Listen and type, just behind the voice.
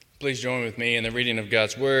Please join with me in the reading of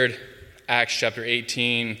God's Word, Acts chapter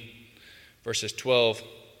 18, verses 12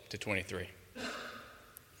 to 23.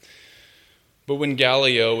 But when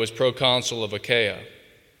Gallio was proconsul of Achaia,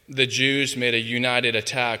 the Jews made a united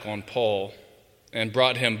attack on Paul and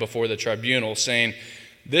brought him before the tribunal, saying,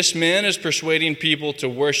 "This man is persuading people to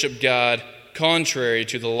worship God contrary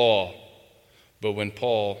to the law." But when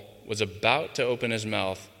Paul was about to open his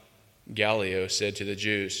mouth, Gallio said to the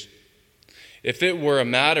Jews, "If it were a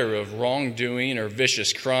matter of wrongdoing or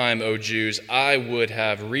vicious crime, O Jews, I would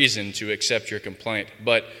have reason to accept your complaint.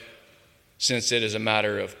 But since it is a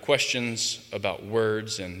matter of questions about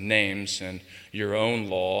words and names and your own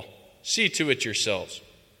law, see to it yourselves.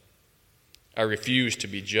 I refuse to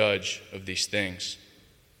be judge of these things."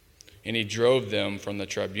 And he drove them from the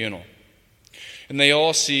tribunal. And they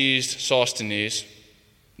all seized Sosthenes,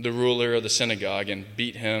 the ruler of the synagogue, and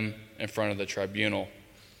beat him in front of the tribunal.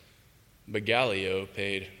 But Gallio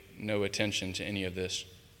paid no attention to any of this.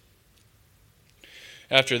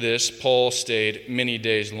 After this, Paul stayed many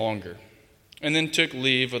days longer, and then took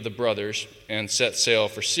leave of the brothers and set sail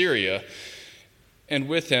for Syria, and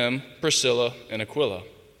with him Priscilla and Aquila.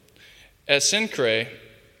 At Cenchreae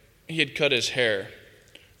he had cut his hair,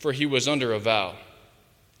 for he was under a vow.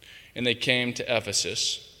 And they came to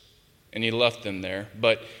Ephesus, and he left them there.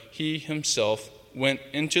 But he himself went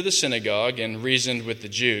into the synagogue and reasoned with the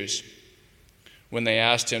Jews. When they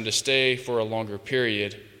asked him to stay for a longer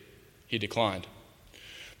period, he declined.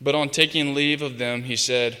 But on taking leave of them, he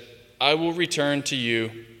said, "I will return to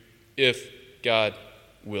you if God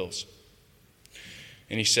wills."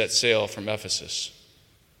 And he set sail from Ephesus.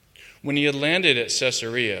 When he had landed at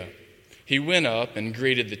Caesarea, he went up and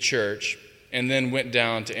greeted the church, and then went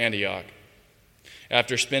down to Antioch.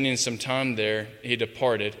 After spending some time there, he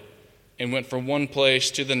departed and went from one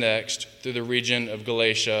place to the next through the region of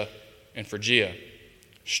Galatia and Phrygia,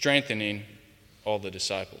 strengthening all the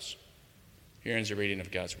disciples. Here ends the reading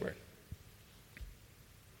of God's Word.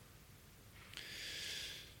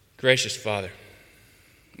 Gracious Father,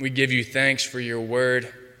 we give you thanks for your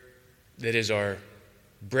Word that is our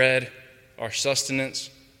bread, our sustenance,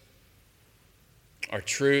 our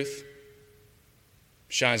truth,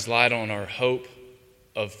 shines light on our hope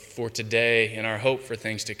for today and our hope for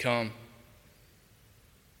things to come.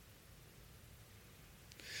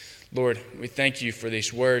 Lord, we thank you for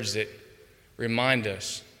these words that remind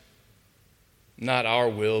us, not our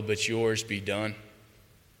will, but yours be done.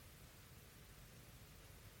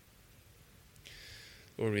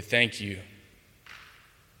 Lord, we thank you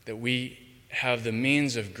that we have the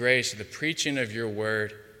means of grace, the preaching of your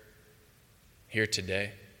word here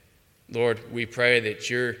today. Lord, we pray that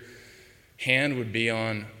your hand would be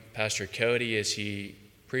on Pastor Cody as he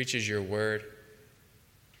preaches your word.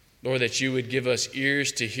 Lord, that you would give us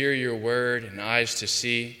ears to hear your word and eyes to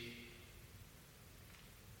see,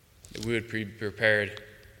 that we would be prepared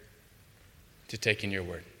to take in your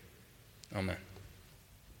word. Amen.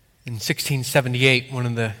 In 1678, one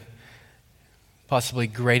of the possibly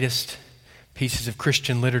greatest pieces of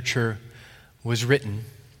Christian literature was written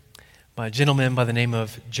by a gentleman by the name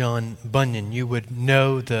of John Bunyan. You would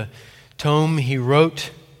know the tome he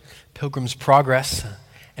wrote, Pilgrim's Progress,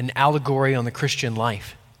 an allegory on the Christian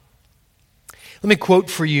life. Let me quote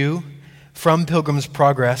for you from Pilgrim's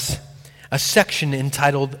Progress a section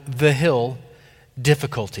entitled "The Hill,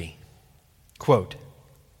 Difficulty." Quote,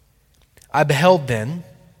 "I beheld then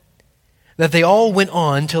that they all went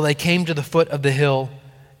on till they came to the foot of the hill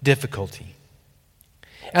Difficulty,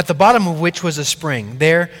 at the bottom of which was a spring.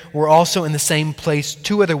 There were also in the same place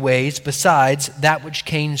two other ways besides that which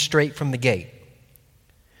came straight from the gate.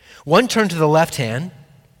 One turned to the left hand,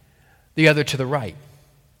 the other to the right,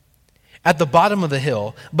 at the bottom of the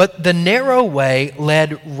hill, but the narrow way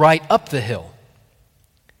led right up the hill.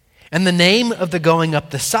 And the name of the going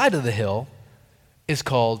up the side of the hill is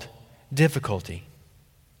called Difficulty.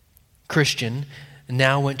 Christian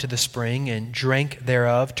now went to the spring and drank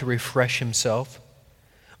thereof to refresh himself."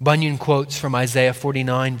 Bunyan quotes from Isaiah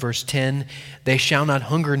 49, verse 10, "They shall not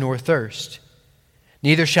hunger nor thirst,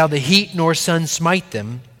 neither shall the heat nor sun smite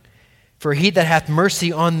them. For he that hath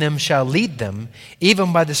mercy on them shall lead them,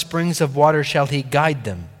 even by the springs of water shall he guide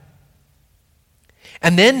them."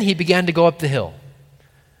 And then he began to go up the hill,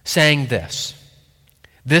 saying this,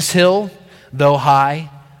 "This hill, though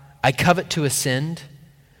high, I covet to ascend.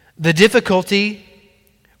 The difficulty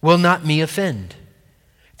will not me offend.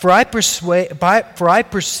 For I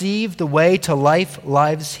perceive the way to life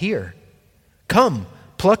lies here. Come,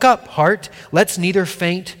 pluck up, heart, let's neither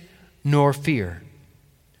faint nor fear.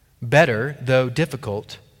 Better, though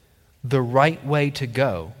difficult, the right way to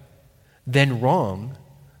go, than wrong,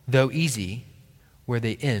 though easy, where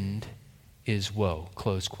they end is woe.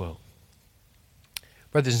 Close quote.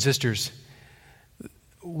 Brothers and sisters,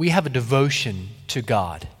 we have a devotion to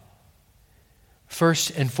God.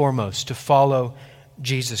 First and foremost, to follow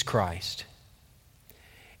Jesus Christ.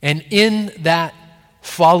 And in that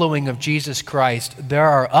following of Jesus Christ, there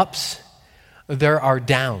are ups, there are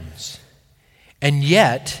downs. And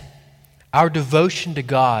yet, our devotion to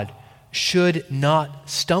God should not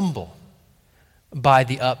stumble by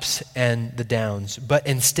the ups and the downs, but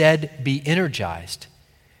instead be energized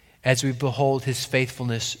as we behold His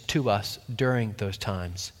faithfulness to us during those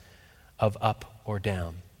times of up or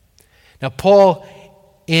down. Now, Paul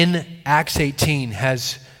in Acts 18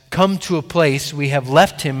 has come to a place, we have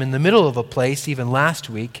left him in the middle of a place, even last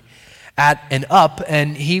week, at an up,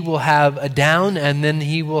 and he will have a down, and then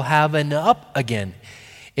he will have an up again,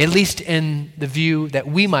 at least in the view that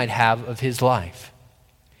we might have of his life.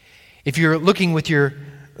 If you're looking with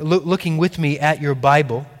me at your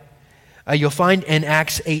Bible, you'll find in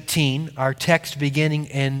Acts 18, our text beginning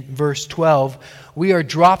in verse 12, we are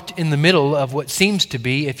dropped in the middle of what seems to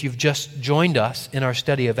be, if you've just joined us in our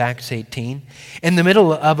study of Acts 18, in the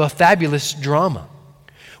middle of a fabulous drama,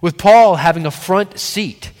 with Paul having a front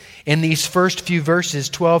seat in these first few verses,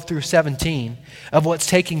 12 through 17, of what's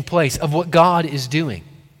taking place, of what God is doing.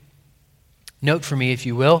 Note for me, if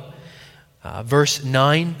you will, verse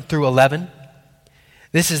 9 through 11.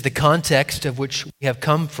 This is the context of which we have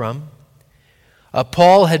come from.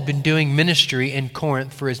 Paul had been doing ministry in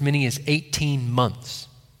Corinth for as many as 18 months.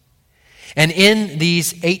 And in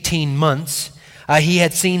these 18 months, he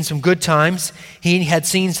had seen some good times, he had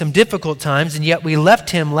seen some difficult times, and yet we left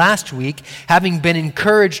him last week having been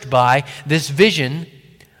encouraged by this vision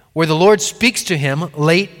where the Lord speaks to him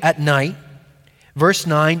late at night. Verse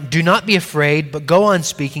 9, "Do not be afraid, but go on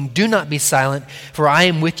speaking. Do not be silent, for I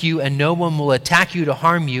am with you, and no one will attack you to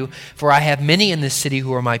harm you, for I have many in this city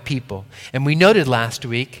who are my people." And we noted last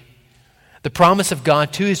week the promise of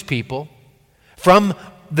God to His people, from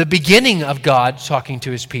the beginning of God talking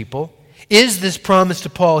to His people, is this promise to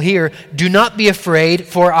Paul here, "Do not be afraid,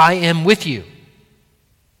 for I am with you."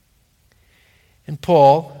 And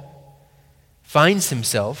Paul finds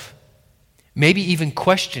himself maybe even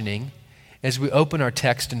questioning, as we open our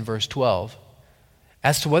text in verse 12,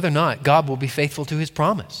 as to whether or not God will be faithful to His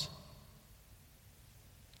promise.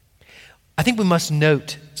 I think we must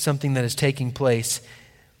note something that is taking place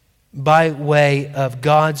by way of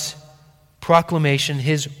God's proclamation,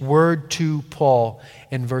 His word to Paul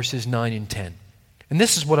in verses 9 and 10. And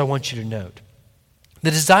this is what I want you to note. The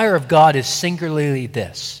desire of God is singularly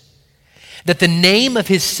this: that the name of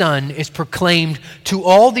His Son is proclaimed to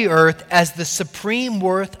all the earth as the supreme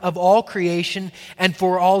worth of all creation and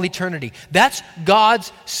for all eternity. That's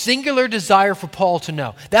God's singular desire for Paul to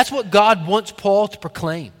know. That's what God wants Paul to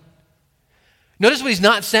proclaim. Notice what he's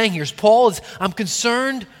not saying here. I'm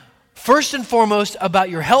concerned first and foremost about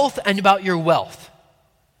your health and about your wealth.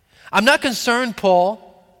 I'm not concerned,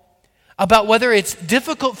 Paul, about whether it's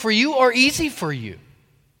difficult for you or easy for you.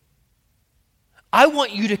 I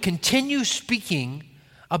want you to continue speaking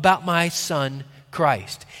about my Son,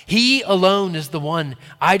 Christ. He alone is the one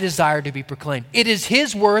I desire to be proclaimed. It is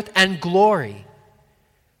His worth and glory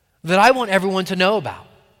that I want everyone to know about.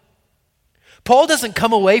 Paul doesn't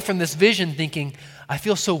come away from this vision thinking, I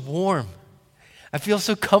feel so warm. I feel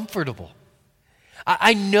so comfortable.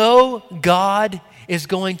 I know God is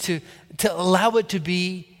going to allow it to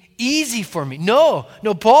be easy for me. No,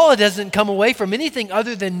 Paul doesn't come away from anything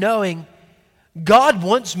other than knowing God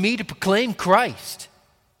wants me to proclaim Christ.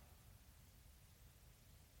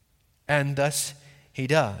 And thus he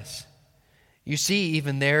does. You see,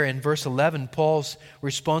 even there in verse 11, Paul's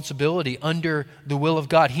responsibility under the will of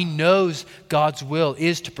God. He knows God's will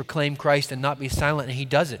is to proclaim Christ and not be silent, and he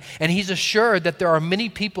does it. And he's assured that there are many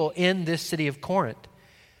people in this city of Corinth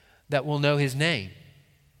that will know his name.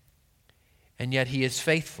 And yet he is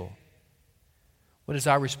faithful. What is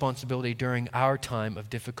our responsibility during our time of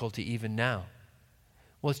difficulty even now?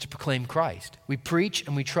 Well, it's to proclaim Christ. We preach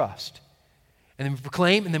and we trust. And then we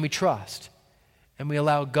proclaim and then we trust. And we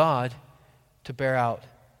allow God to bear out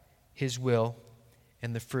His will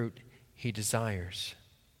and the fruit He desires.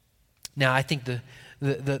 Now, I think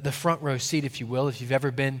the front row seat, if you will, if you've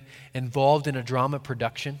ever been involved in a drama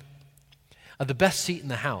production, the best seat in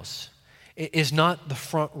the house is not the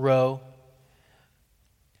front row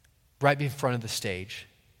right in front of the stage.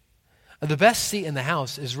 The best seat in the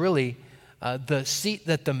house is really the seat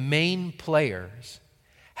that the main players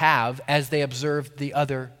have as they observe the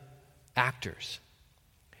other actors.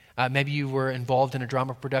 Maybe you were involved in a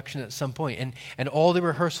drama production at some point, and all the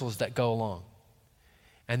rehearsals that go along.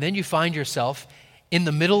 And then you find yourself in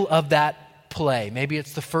the middle of that play. Maybe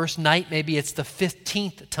it's the first night, maybe it's the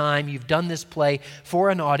 15th time you've done this play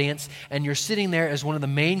for an audience, and you're sitting there as one of the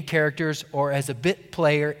main characters or as a bit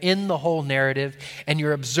player in the whole narrative, and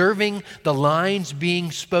you're observing the lines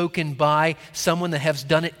being spoken by someone that has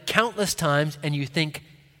done it countless times, and you think,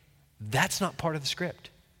 that's not part of the script.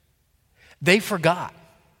 They forgot.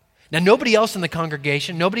 Now, nobody else in the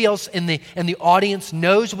congregation, nobody else in the audience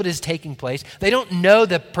knows what is taking place. They don't know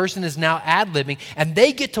the person is now ad-libbing, and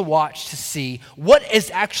they get to watch to see what is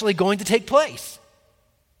actually going to take place.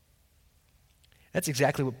 That's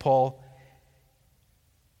exactly who Paul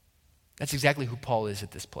is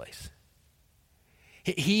at this place.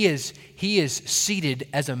 He is seated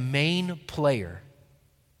as a main player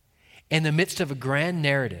in the midst of a grand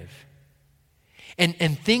narrative.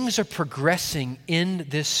 And things are progressing in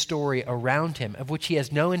this story around him, of which he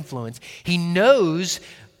has no influence. He knows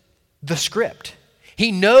the script.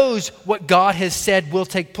 He knows what God has said will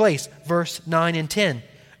take place. Verse 9 and 10.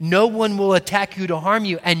 No one will attack you to harm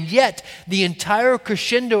you. And yet, the entire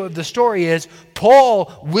crescendo of the story is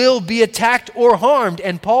Paul will be attacked or harmed.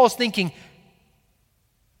 And Paul's thinking,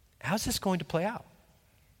 how's this going to play out?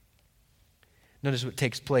 Notice what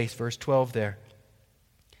takes place, verse 12 there.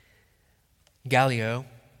 Gallio,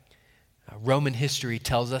 Roman history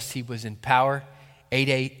tells us he was in power,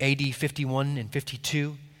 AD 51 and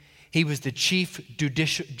 52. He was the chief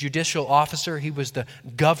judicial officer. He was the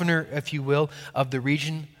governor, if you will, of the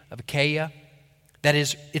region of Achaia. That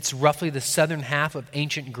is, it's roughly the southern half of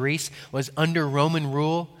ancient Greece was under Roman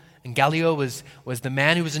rule, and Gallio was the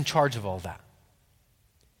man who was in charge of all that.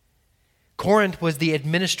 Corinth was the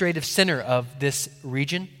administrative center of this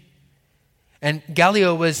region. And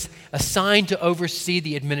Gallio was assigned to oversee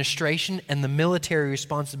the administration and the military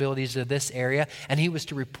responsibilities of this area, and he was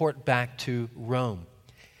to report back to Rome.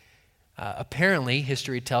 Apparently,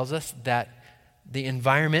 history tells us that the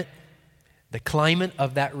environment, the climate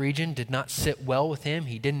of that region did not sit well with him.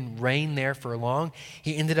 He didn't reign there for long.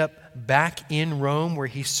 He ended up back in Rome where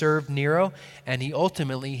he served Nero, and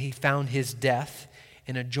he found his death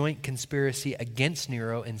in a joint conspiracy against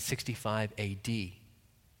Nero in 65 A.D.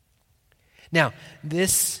 Now,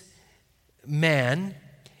 this man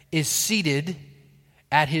is seated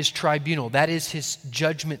at his tribunal. That is his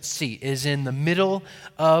judgment seat. It is in the middle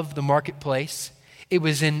of the marketplace. It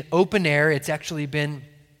was in open air. It's actually been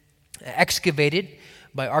excavated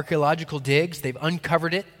by archaeological digs. They've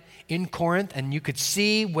uncovered it in Corinth, and you could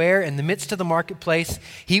see where in the midst of the marketplace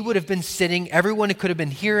he would have been sitting. Everyone could have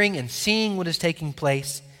been hearing and seeing what is taking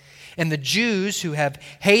place. And the Jews who have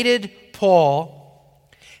hated Paul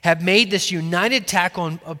have made this united attack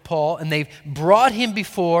on Paul, and they've brought him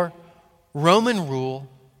before Roman rule.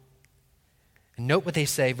 And note what they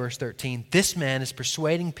say, verse 13. This man is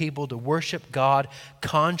persuading people to worship God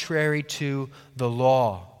contrary to the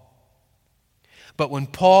law. But when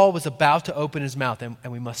Paul was about to open his mouth, and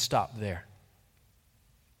we must stop there.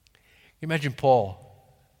 You imagine Paul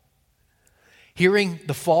hearing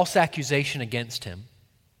the false accusation against him.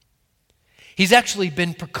 He's actually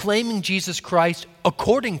been proclaiming Jesus Christ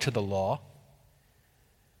according to the law.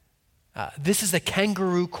 This is a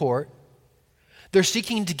kangaroo court. They're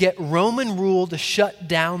seeking to get Roman rule to shut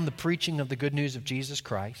down the preaching of the good news of Jesus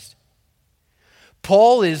Christ.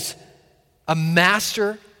 Paul is a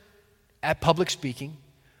master at public speaking.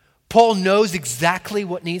 Paul knows exactly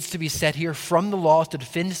what needs to be said here from the law to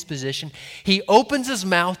defend his position. He opens his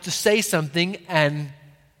mouth to say something, and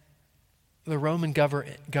the Roman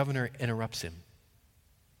governor interrupts him.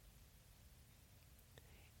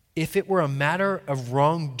 If it were a matter of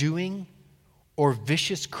wrongdoing or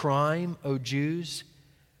vicious crime, O Jews,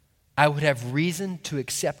 I would have reason to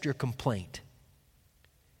accept your complaint.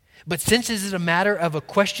 But since it is a matter of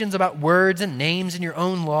questions about words and names in your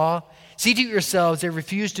own law, see to yourselves that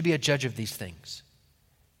refuse to be a judge of these things.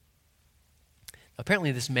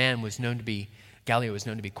 Apparently this man Gallio was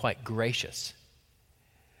known to be quite gracious.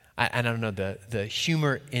 I don't know, the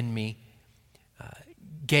humor in me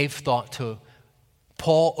gave thought to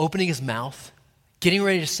Paul opening his mouth, getting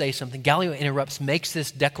ready to say something. Gallio interrupts, makes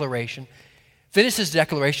this declaration, finishes his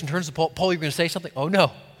declaration, turns to Paul. Paul, you're going to say something? Oh,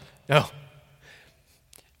 no.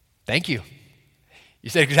 Thank you.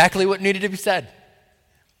 You said exactly what needed to be said.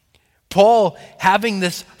 Paul having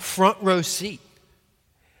this front row seat.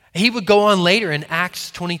 He would go on later in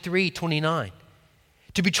Acts 23:29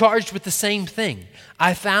 to be charged with the same thing.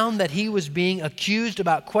 I found that he was being accused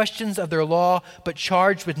about questions of their law, but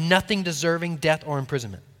charged with nothing deserving death or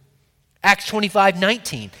imprisonment. Acts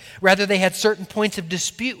 25:19. Rather, they had certain points of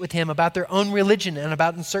dispute with him about their own religion and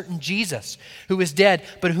about a certain Jesus, who was dead,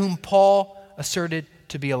 but whom Paul asserted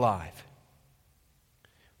to be alive.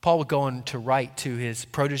 Paul would go on to write to his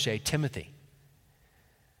protege, Timothy,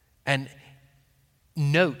 And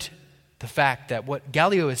note the fact that what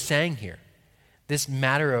Gallio is saying here, this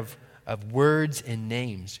matter of words and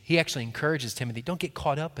names, he actually encourages Timothy, don't get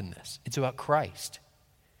caught up in this. It's about Christ.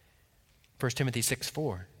 1 Timothy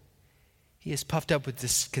 6:4. He is puffed up with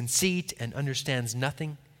this conceit and understands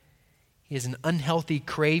nothing. He has an unhealthy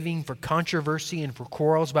craving for controversy and for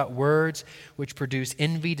quarrels about words, which produce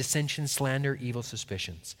envy, dissension, slander, evil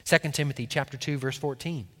suspicions. 2 Timothy chapter 2, verse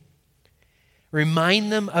 14.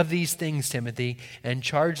 Remind them of these things, Timothy, and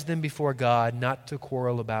charge them before God not to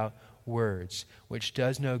quarrel about words, which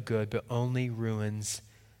does no good but only ruins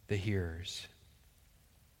the hearers.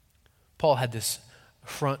 Paul had this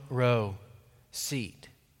front row seat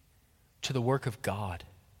to the work of God,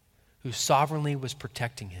 who sovereignly was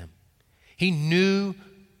protecting him. He knew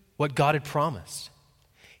what God had promised.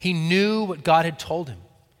 He knew what God had told him.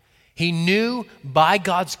 He knew by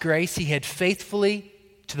God's grace he had faithfully,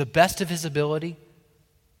 to the best of his ability,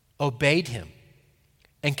 obeyed him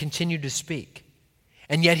and continued to speak.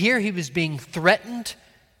 And yet here he was being threatened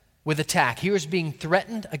with attack. He was being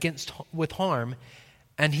threatened with harm,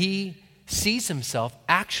 and he sees himself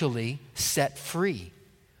actually set free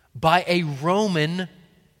by a Roman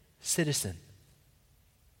citizen.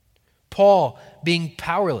 Paul being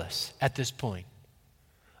powerless at this point.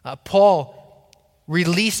 Paul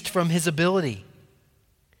released from his ability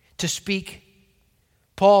to speak.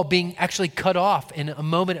 Paul being actually cut off in a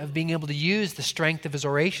moment of being able to use the strength of his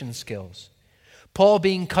oration skills. Paul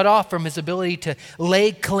being cut off from his ability to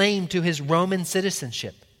lay claim to his Roman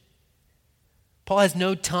citizenship. Paul has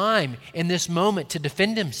no time in this moment to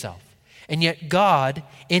defend himself. And yet God,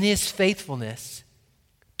 in his faithfulness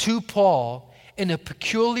to Paul, in a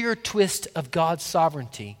peculiar twist of God's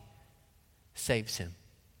sovereignty, saves him.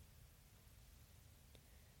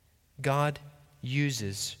 God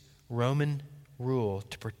uses Roman rule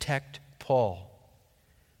to protect Paul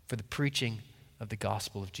for the preaching of the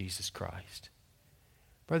gospel of Jesus Christ.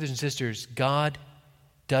 Brothers and sisters, God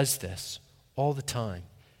does this all the time.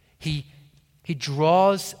 He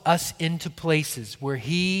draws us into places where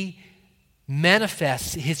he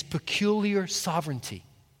manifests his peculiar sovereignty.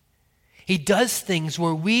 He does things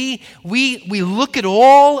where we look at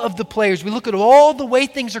all of the players, we look at all the way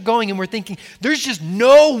things are going, and we're thinking, there's just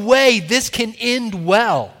no way this can end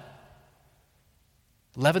well.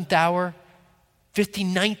 11th hour,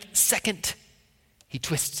 59th second, he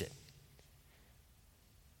twists it.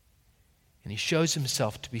 And he shows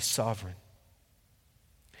himself to be sovereign.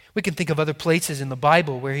 We can think of other places in the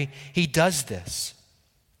Bible where he does this.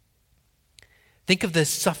 Think of the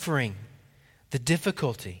suffering, the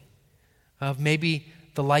difficulty of maybe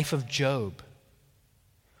the life of Job.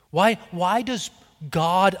 Why does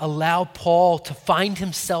God allow Paul to find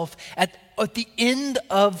himself at the end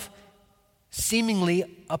of seemingly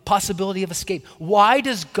a possibility of escape? Why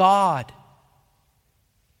does God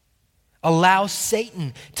allow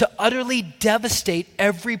Satan to utterly devastate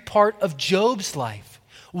every part of Job's life?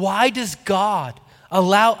 Why does God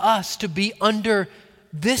allow us to be under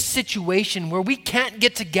this situation where we can't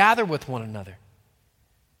get together with one another?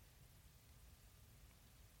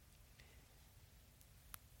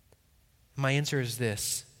 My answer is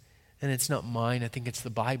this, and it's not mine, I think it's the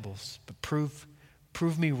Bible's, but prove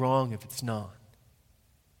me wrong if it's not.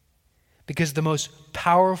 Because the most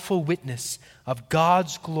powerful witness of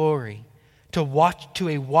God's glory to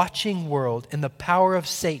a watching world in the power of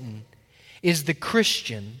Satan is the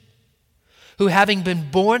Christian who, having been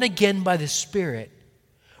born again by the Spirit,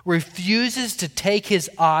 refuses to take his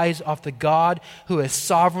eyes off the God who has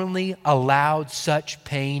sovereignly allowed such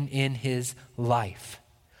pain in his life.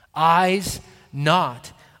 Eyes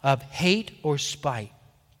not of hate or spite,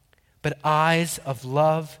 but eyes of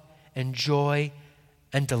love and joy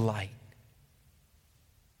and delight.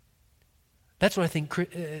 That's what I think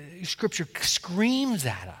Scripture screams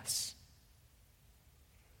at us.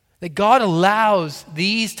 That God allows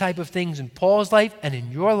these type of things in Paul's life and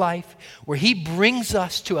in your life, where he brings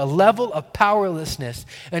us to a level of powerlessness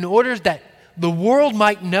in order that the world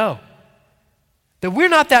might know that we're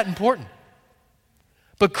not that important.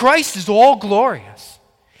 But Christ is all glorious.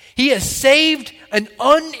 He has saved an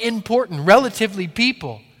unimportant, relatively,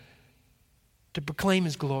 people to proclaim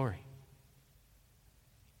his glory.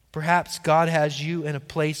 Perhaps God has you in a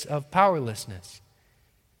place of powerlessness.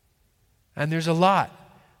 And there's a lot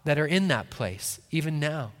that are in that place, even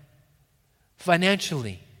now.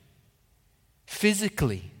 Financially,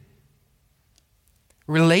 physically,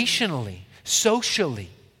 relationally, socially.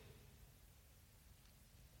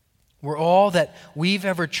 Where all that we've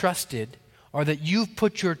ever trusted or that you've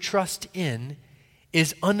put your trust in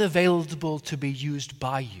is unavailable to be used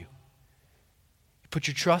by you. You put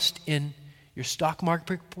your trust in Your stock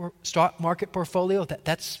market portfolio,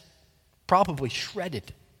 that's probably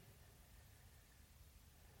shredded.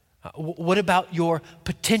 What about your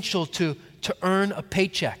potential to earn a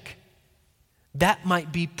paycheck? That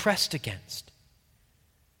might be pressed against.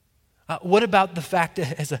 What about the fact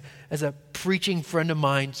that, as a preaching friend of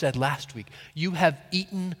mine said last week, you have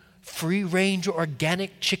eaten free-range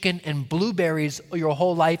organic chicken and blueberries your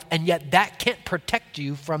whole life, and yet that can't protect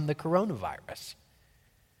you from the coronavirus?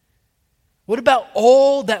 What about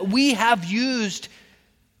all that we have used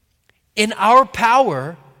in our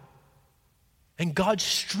power and God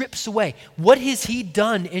strips away? What has He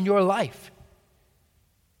done in your life?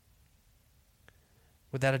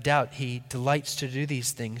 Without a doubt, He delights to do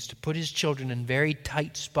these things, to put His children in very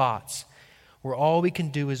tight spots where all we can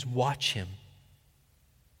do is watch Him.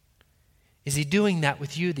 Is He doing that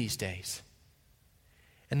with you these days?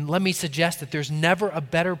 And let me suggest that there's never a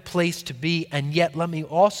better place to be, and yet let me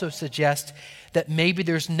also suggest that maybe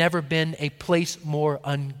there's never been a place more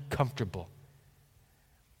uncomfortable.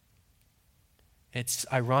 It's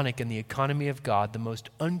ironic, in the economy of God, the most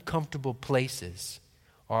uncomfortable places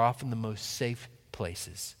are often the most safe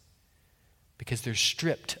places, because they're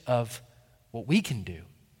stripped of what we can do,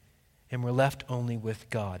 and we're left only with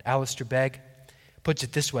God. Alistair Begg puts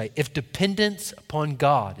it this way: if dependence upon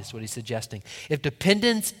God is what he's suggesting, if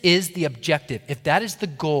dependence is the objective, if that is the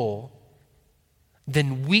goal,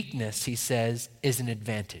 then weakness, he says, is an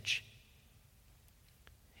advantage.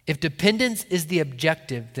 If dependence is the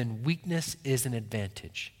objective, then weakness is an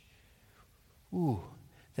advantage. Ooh,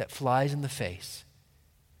 that flies in the face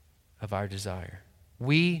of our desire.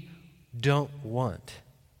 We don't want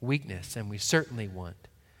weakness, and we certainly want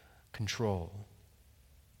control.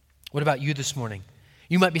 What about you this morning?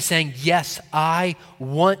 You might be saying, yes, I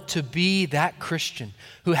want to be that Christian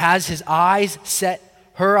who has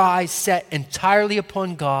her eyes set entirely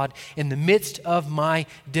upon God in the midst of my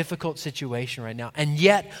difficult situation right now. And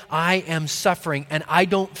yet I am suffering, and I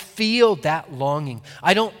don't feel that longing.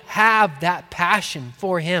 I don't have that passion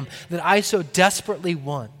for Him that I so desperately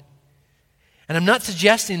want. And I'm not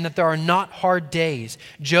suggesting that there are not hard days.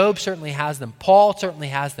 Job certainly has them. Paul certainly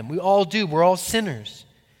has them. We all do. We're all sinners.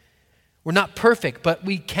 We're not perfect, but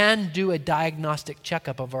we can do a diagnostic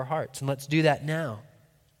checkup of our hearts, and let's do that now.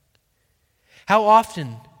 How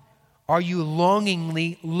often are you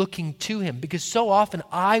longingly looking to Him? Because so often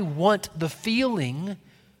I want the feeling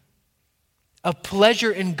of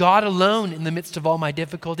pleasure in God alone in the midst of all my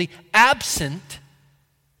difficulty, absent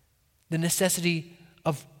the necessity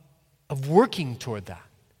of working toward that,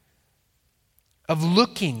 of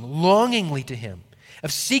looking longingly to Him,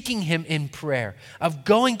 of seeking Him in prayer, of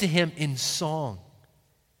going to Him in song,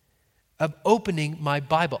 of opening my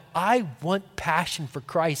Bible. I want passion for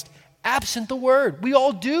Christ absent the Word. We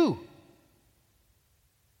all do.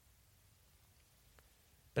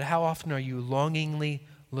 But how often are you longingly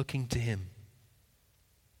looking to Him?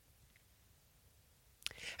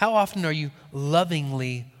 How often are you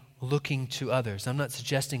lovingly looking to others? I'm not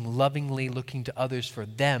suggesting lovingly looking to others for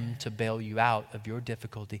them to bail you out of your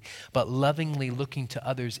difficulty, but lovingly looking to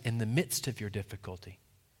others in the midst of your difficulty.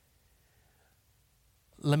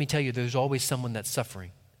 Let me tell you, there's always someone that's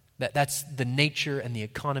suffering. That's the nature and the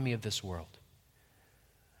economy of this world.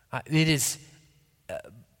 It is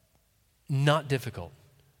not difficult.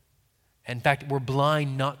 In fact, we're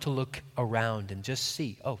blind not to look around and just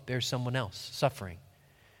see, oh, there's someone else suffering.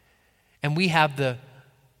 And we have the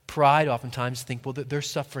pride oftentimes to think, well, they're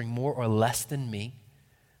suffering more or less than me.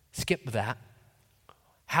 Skip that.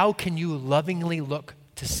 How can you lovingly look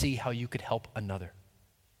to see how you could help another?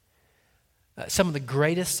 Some of the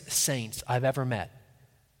greatest saints I've ever met,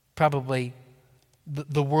 probably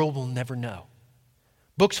the world will never know.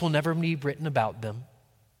 Books will never be written about them.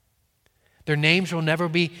 Their names will never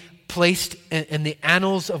be placed in the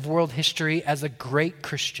annals of world history as a great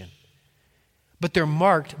Christian. But they're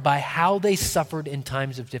marked by how they suffered in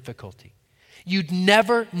times of difficulty. You'd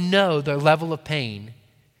never know their level of pain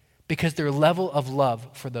because their level of love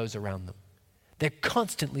for those around them. They're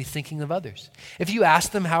constantly thinking of others. If you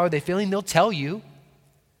ask them how are they feeling, they'll tell you,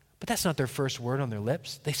 but that's not their first word on their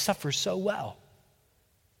lips. They suffer so well.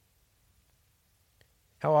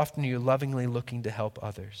 How often are you lovingly looking to help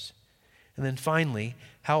others? And then finally,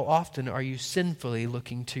 how often are you sinfully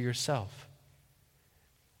looking to yourself?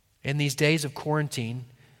 In these days of quarantine,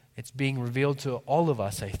 it's being revealed to all of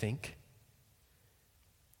us, I think,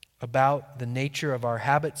 about the nature of our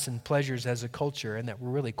habits and pleasures as a culture, and that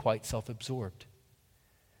we're really quite self-absorbed.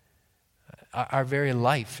 Our very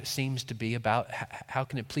life seems to be about how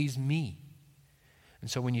can it please me?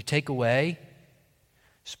 And so when you take away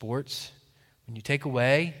sports, when you take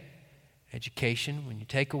away education, when you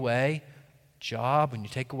take away job, when you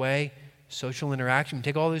take away social interaction, when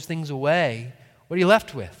you take all those things away, what are you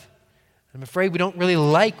left with? I'm afraid we don't really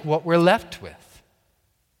like what we're left with.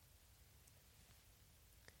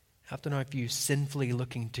 How often are you sinfully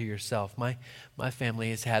looking to yourself? My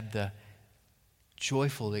family has had the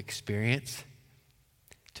joyful experience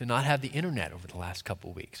to not have the internet over the last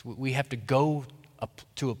couple of weeks. We have to go up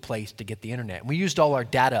to a place to get the internet. We used all our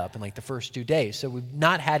data up in like the first 2 days, so we've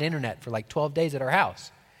not had internet for like 12 days at our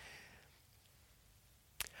house.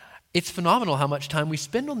 It's phenomenal how much time we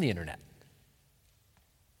spend on the internet.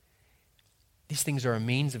 These things are a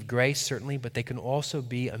means of grace, certainly, but they can also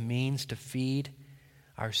be a means to feed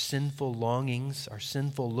our sinful longings, our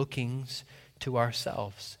sinful lookings to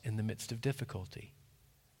ourselves in the midst of difficulty.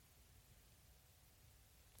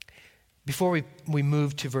 Before we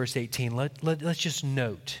move to verse 18, let's just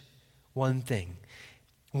note one thing.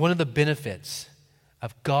 One of the benefits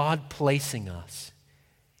of God placing us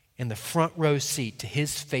in the front row seat to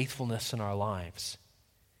His faithfulness in our lives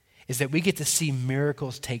is that we get to see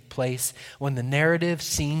miracles take place when the narrative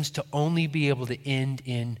seems to only be able to end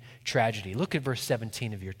in tragedy. Look at verse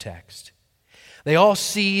 17 of your text. They all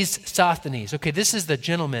seized Sosthenes. Okay, this is the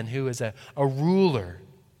gentleman who is a ruler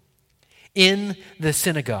in the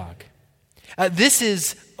synagogue. This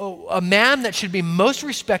is a man that should be most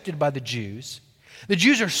respected by the Jews. The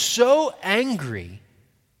Jews are so angry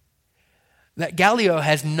that Gallio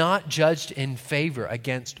has not judged in favor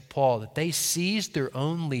against Paul, that they seized their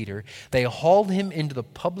own leader. They hauled him into the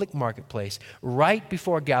public marketplace right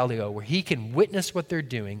before Gallio, where he can witness what they're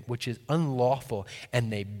doing, which is unlawful,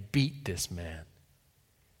 and they beat this man.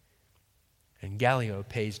 And Gallio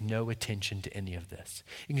pays no attention to any of this.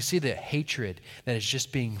 You can see the hatred that is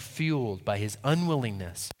just being fueled by his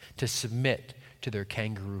unwillingness to submit to their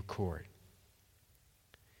kangaroo court.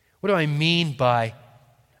 What do I mean by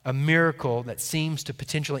a miracle that seems to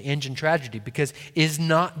potentially end in tragedy? Because is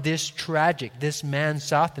not this tragic, this man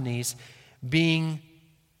Sosthenes being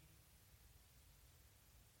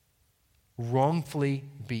wrongfully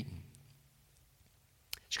beaten?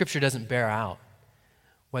 Scripture doesn't bear out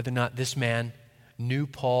whether or not this man knew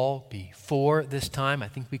Paul before this time. I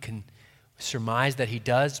think we can surmise that he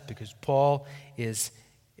does, because Paul is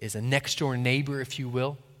a next-door neighbor, if you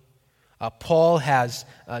will. Paul has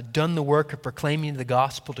done the work of proclaiming the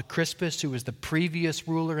gospel to Crispus, who was the previous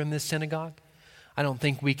ruler in this synagogue. I don't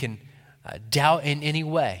think we can doubt in any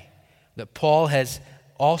way that Paul has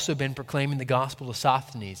also been proclaiming the gospel to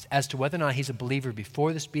Sosthenes. As to whether or not he's a believer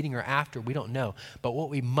before this beating or after, we don't know. But what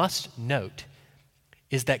we must note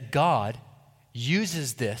is that God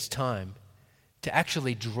uses this time to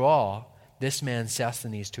actually draw this man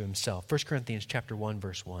Sosthenes to himself. 1 Corinthians chapter 1,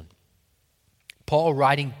 verse 1. Paul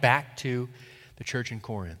writing back to the church in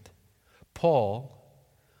Corinth. Paul,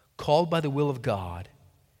 called by the will of God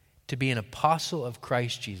to be an apostle of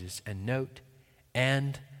Christ Jesus, and note,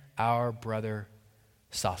 and our brother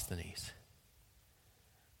Sosthenes.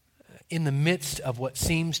 In the midst of what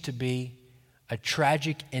seems to be a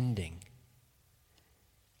tragic ending,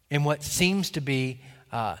 in what seems to be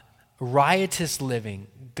riotous living,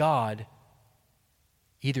 God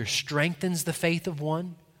either strengthens the faith of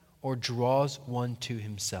one or draws one to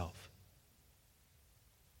himself.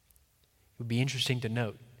 It would be interesting to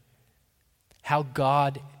note how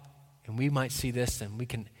God, and we might see this, and we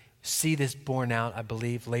can see this borne out, I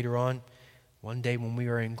believe, later on, one day when we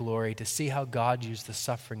are in glory, to see how God used the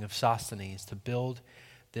suffering of Sosthenes to build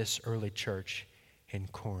this early church in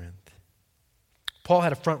Corinth. Paul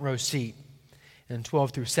had a front row seat in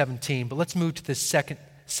 12 through 17, but let's move to the second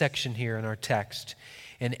section here in our text,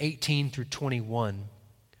 in 18 through 21.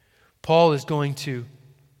 Paul is going to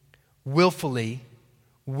willingly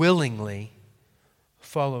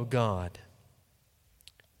follow God.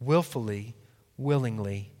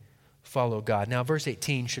 Willingly follow God. Now, verse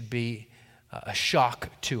 18 should be a shock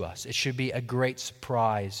to us. It should be a great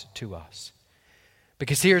surprise to us.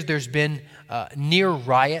 Because here there's been near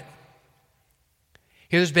riot.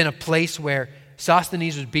 Here there's been a place where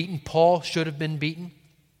Sosthenes was beaten. Paul should have been beaten.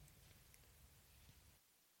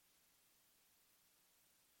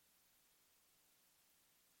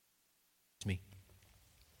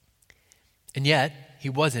 And yet, he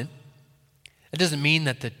wasn't. It doesn't mean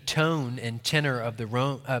that the tone and tenor of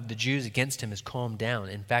the Jews against him has calmed down.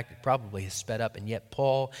 In fact, it probably has sped up. And yet,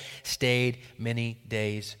 Paul stayed many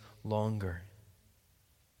days longer.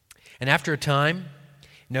 And after a time,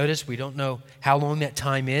 notice we don't know how long that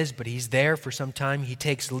time is, but he's there for some time. He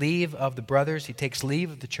takes leave of the brothers. He takes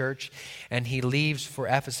leave of the church, and he leaves for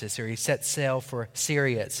Ephesus, or he sets sail for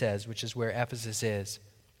Syria, it says, which is where Ephesus is,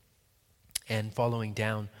 and following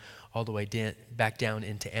down all the way back down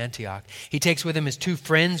into Antioch. He takes with him his two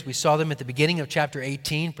friends. We saw them at the beginning of chapter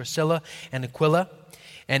 18, Priscilla and Aquila.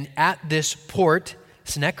 And at this port,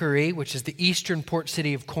 Sennacherib, which is the eastern port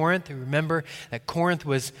city of Corinth, you remember that Corinth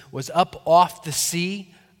was up off the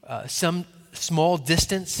sea, some small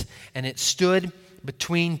distance, and it stood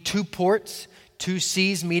between two ports, two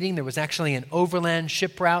seas meeting. There was actually an overland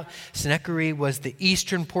ship route. Sennacherib was the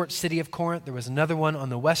eastern port city of Corinth. There was another one on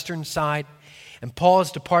the western side. And Paul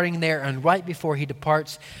is departing there, and right before he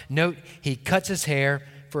departs, note, he cuts his hair,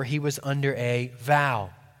 for he was under a vow.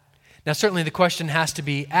 Now, certainly the question has to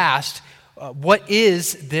be asked, what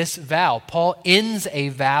is this vow? Paul ends a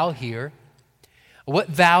vow here. What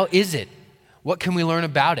vow is it? What can we learn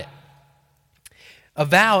about it? A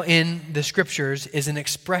vow in the Scriptures is an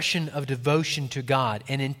expression of devotion to God.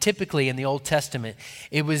 And typically in the Old Testament,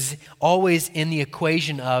 it was always in the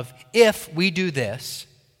equation of, if we do this,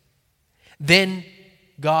 then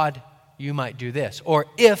God, you might do this. Or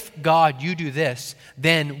if God, you do this,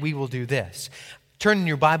 then we will do this. Turn in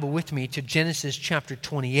your Bible with me to Genesis chapter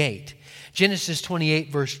 28. Genesis 28,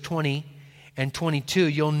 verse 20 and 22.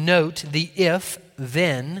 You'll note the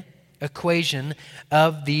if-then equation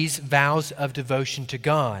of these vows of devotion to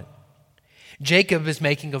God. Jacob is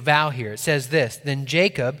making a vow here. It says this, then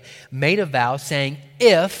Jacob made a vow saying,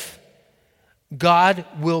 if God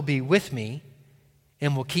will be with me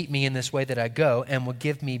and will keep me in this way that I go and will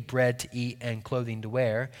give me bread to eat and clothing to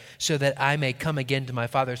wear so that I may come again to my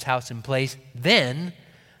father's house and place, then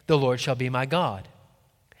the Lord shall be my God.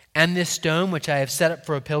 And this stone which I have set up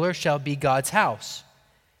for a pillar shall be God's house.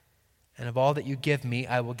 And of all that you give me,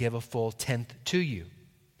 I will give a full tenth to you.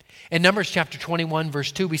 In Numbers chapter 21,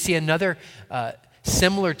 verse 2, we see another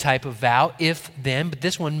similar type of vow, if then, but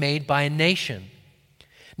this one made by a nation.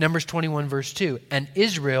 Numbers 21, verse 2, and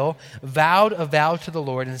Israel vowed a vow to the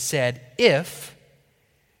Lord and said, if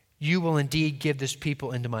you will indeed give this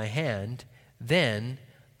people into my hand, then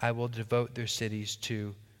I will devote their cities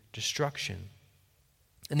to destruction.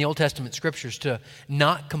 In the Old Testament Scriptures, to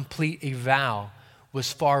not complete a vow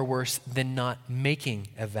was far worse than not making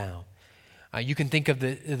a vow. You can think of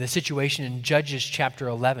the situation in Judges chapter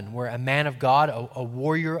 11, where a man of God, a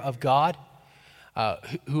warrior of God,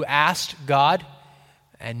 who asked God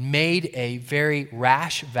and made a very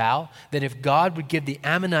rash vow that if God would give the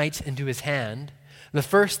Ammonites into his hand, the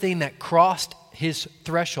first thing that crossed his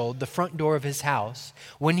threshold, the front door of his house,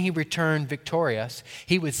 when he returned victorious,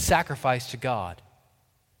 he would sacrifice to God.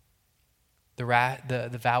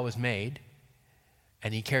 The vow was made,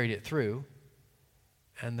 and he carried it through,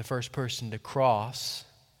 and the first person to cross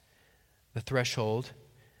the threshold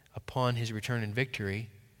upon his return in victory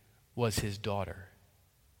was his daughter.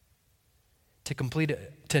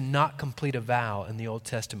 To not complete a vow in the Old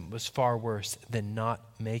Testament was far worse than not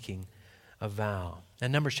making a vow.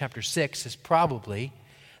 And Numbers chapter 6 is probably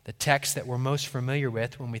the text that we're most familiar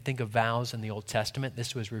with when we think of vows in the Old Testament.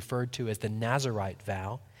 This was referred to as the Nazirite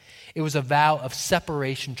vow. It was a vow of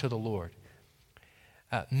separation to the Lord.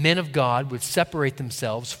 Men of God would separate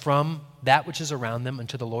themselves from that which is around them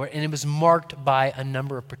unto the Lord, and it was marked by a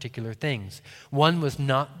number of particular things. One was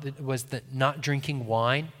not drinking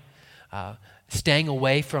wine, staying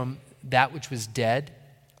away from that which was dead,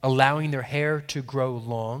 allowing their hair to grow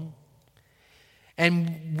long.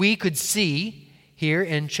 And we could see here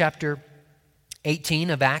in chapter 18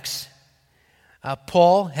 of Acts,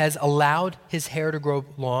 Paul has allowed his hair to grow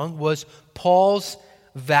long. Was Paul's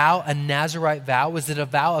vow a Nazirite vow? Was it a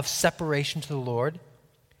vow of separation to the Lord?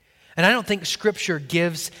 And I don't think Scripture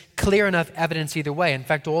gives clear enough evidence either way. In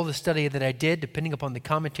fact, all the study that I did, depending upon the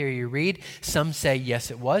commentary you read, some say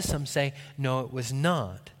yes it was, some say no it was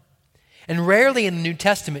not. And rarely in the New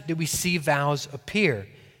Testament do we see vows appear.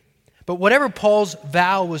 But whatever Paul's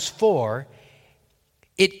vow was for,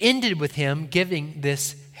 it ended with him giving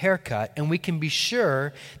this haircut, and we can be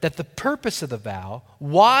sure that the purpose of the vow,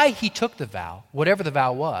 why he took the vow, whatever the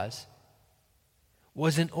vow was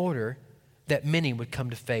in order that many would come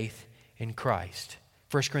to faith in Christ.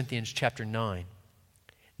 1 Corinthians chapter 9,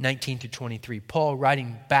 19 to 23, Paul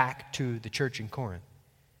writing back to the church in Corinth.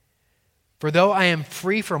 For though I am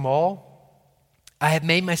free from all, I have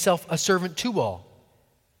made myself a servant to all,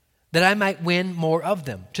 that I might win more of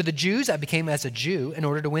them. To the Jews I became as a Jew in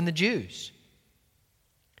order to win the Jews.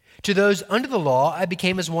 To those under the law I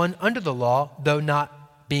became as one under the law, though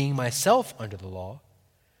not being myself under the law,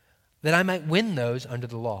 that I might win those under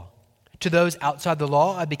the law. To those outside the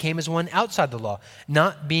law I became as one outside the law,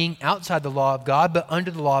 not being outside the law of God, but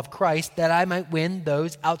under the law of Christ, that I might win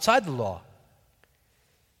those outside the law.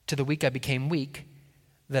 To the weak I became weak,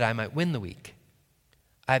 that I might win the weak.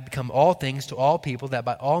 I have become all things to all people, that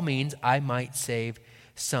by all means I might save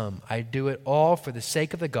some. I do it all for the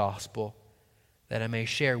sake of the gospel, that I may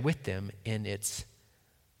share with them in its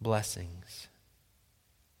blessings.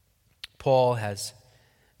 Paul has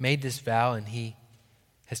made this vow, and he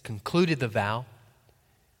has concluded the vow.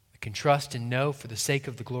 We can trust and know for the sake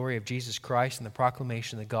of the glory of Jesus Christ and the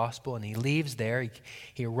proclamation of the gospel. And he leaves there.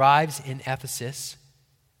 He arrives in Ephesus.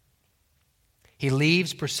 He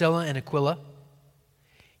leaves Priscilla and Aquila.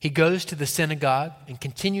 He goes to the synagogue and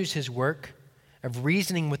continues his work of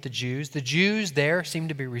reasoning with the Jews. The Jews there seem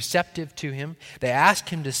to be receptive to him. They ask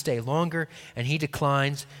him to stay longer, and he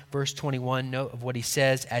declines. Verse 21, note of what he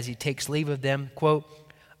says as he takes leave of them, quote,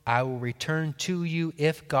 I will return to you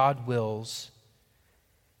if God wills.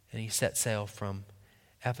 And he set sail from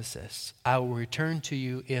Ephesus. I will return to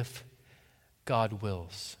you if God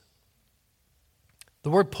wills. The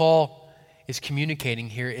word Paul is communicating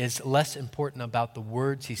here is less important about the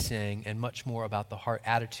words he's saying and much more about the heart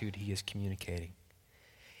attitude he is communicating.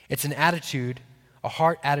 It's an attitude, a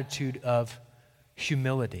heart attitude of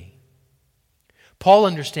humility. Paul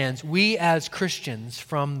understands, we as Christians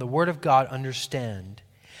from the Word of God understand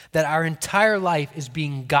that our entire life is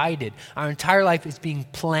being guided, our entire life is being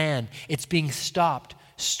planned, it's being stopped,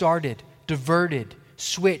 started, diverted,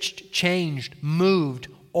 switched, changed, moved,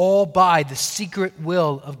 all by the secret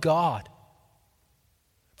will of God.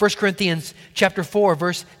 1 Corinthians chapter 4,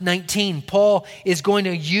 verse 19, Paul is going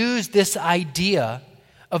to use this idea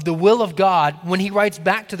of the will of God when he writes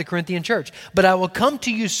back to the Corinthian church. But I will come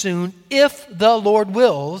to you soon if the Lord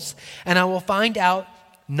wills, and I will find out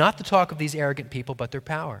not the talk of these arrogant people, but their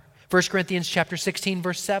power. 1 Corinthians chapter 16,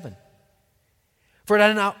 verse 7. For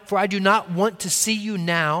I do not want to see you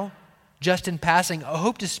now, just in passing. I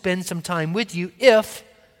hope to spend some time with you if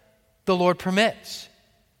the Lord permits.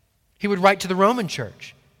 He would write to the Roman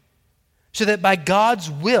church, so that by God's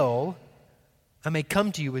will, I may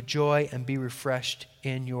come to you with joy and be refreshed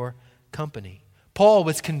in your company. Paul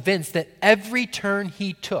was convinced that every turn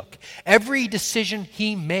he took, every decision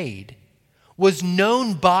he made, was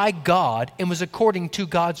known by God and was according to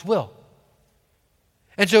God's will.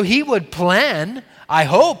 And so he would plan, I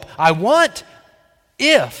hope, I want,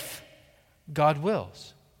 if God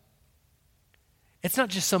wills. It's not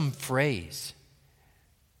just some phrase.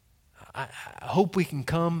 I hope we can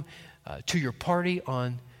come to your party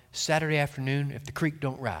on Saturday afternoon if the creek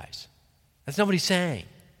don't rise. That's not what he's saying.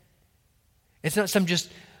 It's not some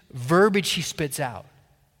just verbiage he spits out.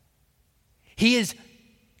 He is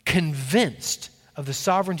convinced of the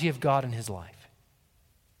sovereignty of God in his life.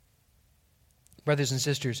 Brothers and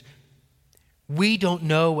sisters, we don't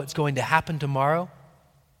know what's going to happen tomorrow.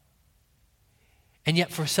 And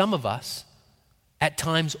yet for some of us, at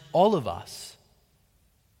times all of us,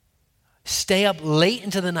 stay up late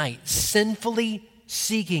into the night, sinfully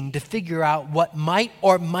seeking to figure out what might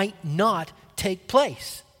or might not take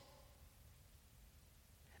place.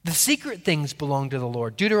 The secret things belong to the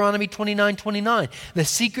Lord. Deuteronomy 29:29. The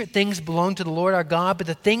secret things belong to the Lord our God, but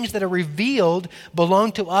the things that are revealed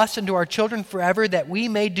belong to us and to our children forever, that we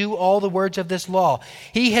may do all the words of this law.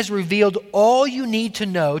 He has revealed all you need to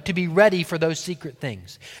know to be ready for those secret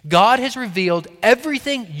things. God has revealed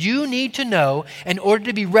everything you need to know in order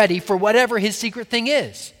to be ready for whatever his secret thing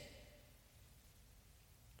is.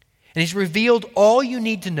 And he's revealed all you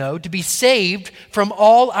need to know to be saved from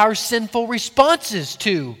all our sinful responses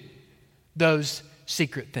to those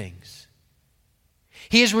secret things.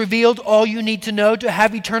 He has revealed all you need to know to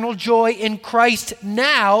have eternal joy in Christ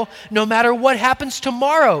now, no matter what happens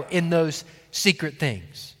tomorrow in those secret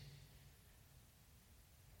things.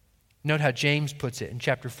 Note how James puts it in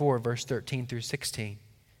chapter 4, verse 13 through 16.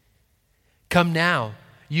 Come now,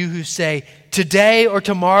 you who say, today or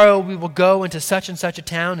tomorrow we will go into such and such a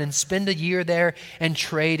town and spend a year there and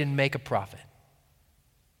trade and make a profit.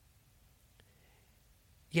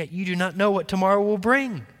 Yet you do not know what tomorrow will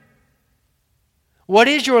bring. What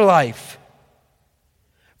is your life?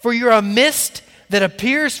 For you're a mist that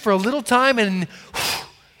appears for a little time and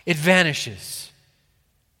it vanishes.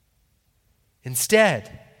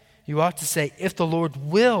 Instead, you ought to say, if the Lord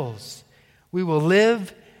wills, we will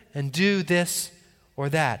live and do this or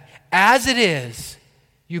that. As it is,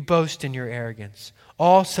 you boast in your arrogance.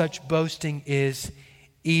 All such boasting is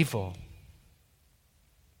evil.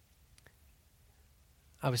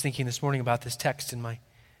 I was thinking this morning about this text and my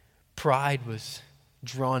pride was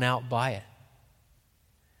drawn out by it.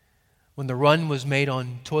 When the run was made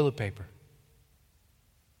on toilet paper,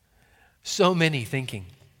 so many thinking,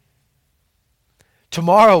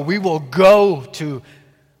 tomorrow we will go to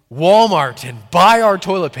Walmart and buy our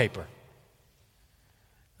toilet paper.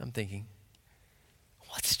 I'm thinking,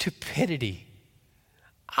 what stupidity.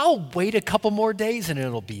 I'll wait a couple more days and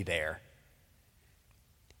it'll be there.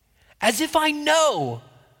 as if I know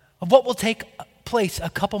of what will take place a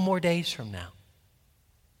couple more days from now.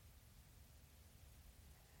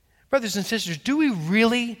 Brothers and sisters, do we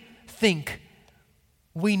really think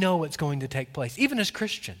we know what's going to take place, even as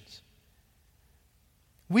Christians?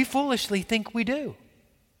 We foolishly think we do.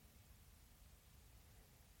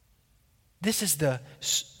 This is the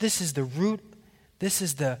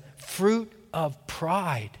fruit of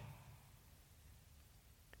pride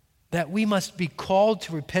that we must be called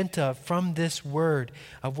to repent of from this word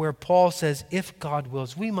of where Paul says, if God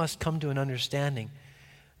wills, we must come to an understanding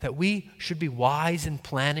that we should be wise in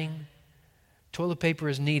planning. Toilet paper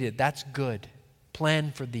is needed. That's good.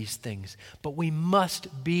 Plan for these things. But we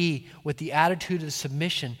must be with the attitude of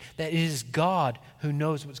submission that it is God who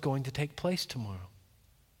knows what's going to take place tomorrow.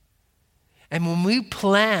 And when we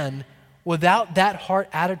plan without that heart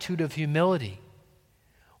attitude of humility,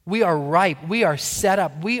 we are ripe, we are set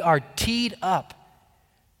up, we are teed up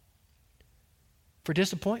for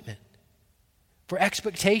disappointment, for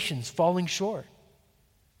expectations falling short.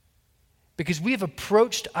 Because we have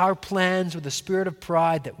approached our plans with a spirit of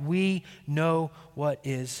pride that we know what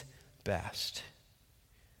is best.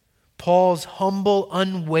 Paul's humble,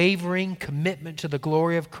 unwavering commitment to the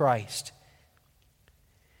glory of Christ,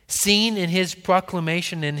 seen in his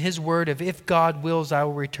proclamation and his word of, if God wills, I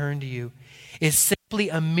will return to you, is simply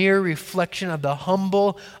a mere reflection of the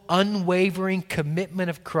humble, unwavering commitment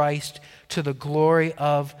of Christ to the glory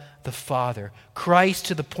of the Father. Christ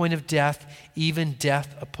to the point of death, even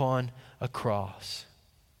death upon a cross.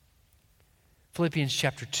 Philippians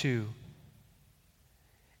chapter 2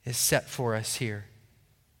 is set for us here.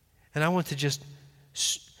 And I want to just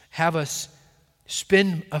have us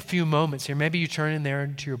spend a few moments here. Maybe you turn in there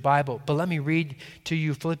into your Bible, but let me read to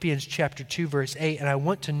you Philippians chapter 2, verse 8, and I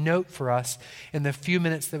want to note for us in the few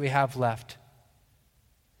minutes that we have left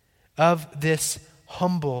of this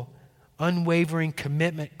humble, unwavering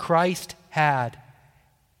commitment Christ had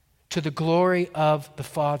to the glory of the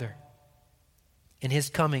Father in his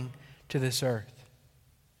coming to this earth.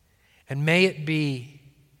 And may it be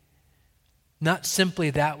not simply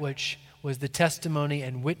that which was the testimony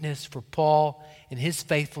and witness for Paul in his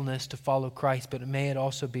faithfulness to follow Christ, but may it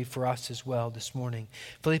also be for us as well this morning.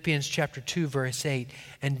 Philippians chapter 2, verse 8,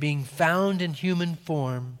 and being found in human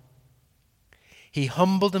form, he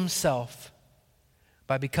humbled himself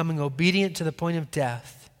by becoming obedient to the point of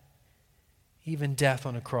death, even death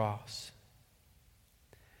on a cross.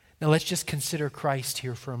 Now let's just consider Christ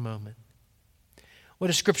here for a moment. What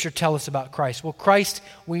does Scripture tell us about Christ? Well, Christ,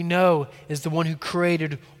 we know, is the one who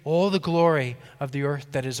created all the glory of the earth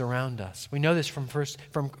that is around us. We know this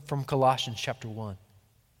from Colossians chapter 1.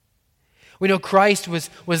 We know Christ was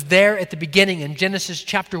there at the beginning in Genesis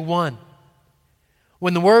chapter 1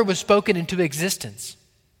 when the Word was spoken into existence.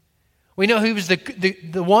 We know he was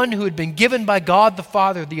the one who had been given by God the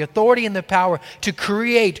Father the authority and the power to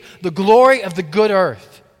create the glory of the good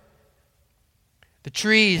earth. The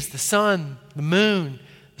trees, the sun, the moon,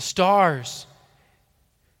 the stars,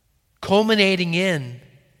 culminating in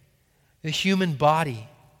the human body.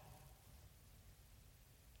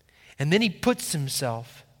 And then he puts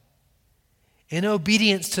himself in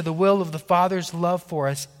obedience to the will of the Father's love for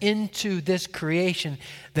us into this creation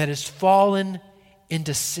that has fallen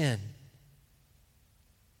into sin.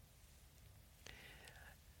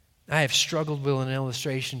 I have struggled with an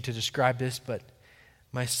illustration to describe this, but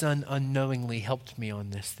my son unknowingly helped me on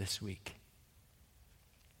this week.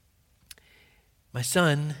 My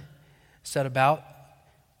son set about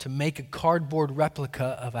to make a cardboard replica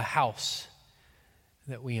of a house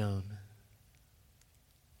that we own.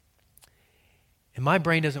 And my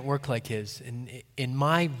brain doesn't work like his. And in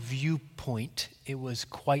my viewpoint, it was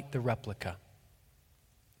quite the replica.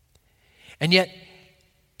 And yet,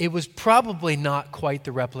 it was probably not quite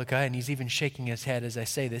the replica, and he's even shaking his head as I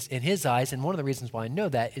say this, in his eyes, and one of the reasons why I know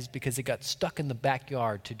that is because it got stuck in the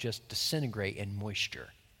backyard to just disintegrate in moisture.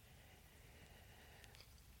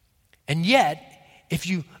 And yet, if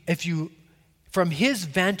you, from his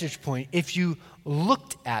vantage point, if you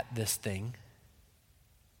looked at this thing,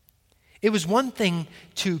 it was one thing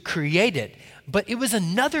to create it, but it was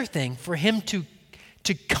another thing for him to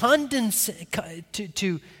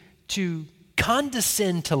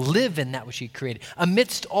condescend to live in that which he created.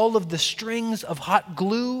 Amidst all of the strings of hot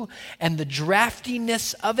glue and the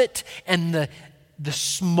draftiness of it and the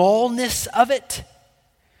smallness of it,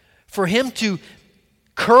 for him to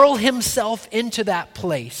curl himself into that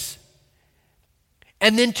place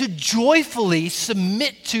and then to joyfully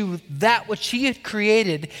submit to that which he had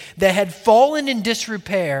created that had fallen in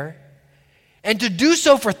disrepair, and to do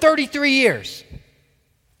so for 33 years.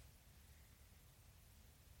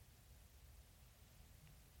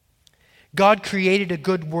 God created a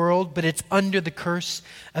good world, but it's under the curse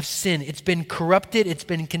of sin. It's been corrupted, it's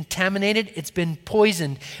been contaminated, it's been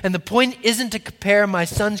poisoned. And the point isn't to compare my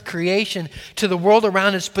son's creation to the world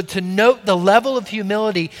around us, but to note the level of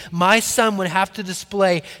humility my son would have to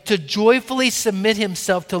display to joyfully submit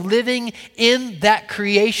himself to living in that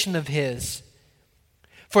creation of his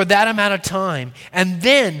for that amount of time, and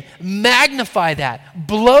then magnify that,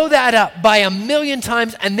 blow that up by 1,000,000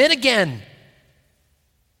 times, and then again.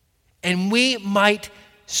 And we might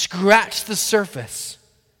scratch the surface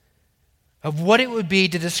of what it would be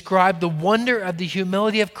to describe the wonder of the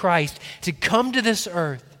humility of Christ to come to this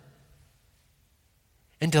earth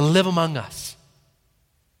and to live among us.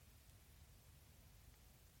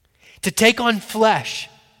 To take on flesh.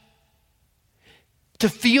 To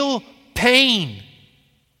feel pain.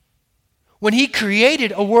 When he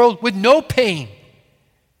created a world with no pain.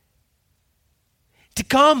 To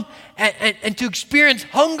come and to experience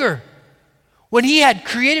hunger. When he had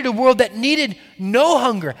created a world that needed no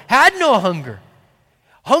hunger, had no hunger.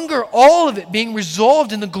 Hunger, all of it being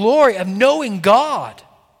resolved in the glory of knowing God.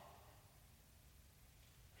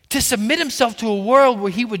 To submit himself to a world where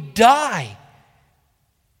he would die.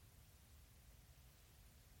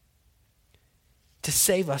 To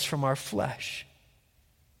save us from our flesh.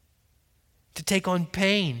 To take on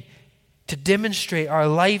pain. To demonstrate our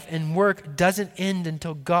life and work doesn't end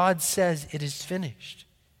until God says it is finished.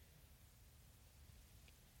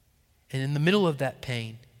 And in the middle of that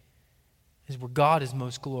pain is where God is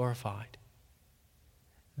most glorified.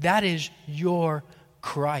 That is your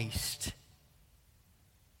Christ.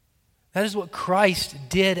 That is what Christ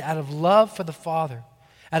did out of love for the Father,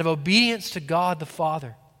 out of obedience to God the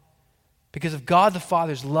Father, because of God the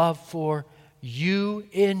Father's love for you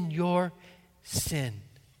in your sin.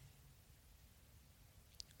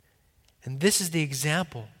 And this is the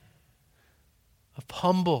example of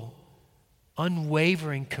humble,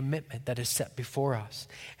 unwavering commitment that is set before us.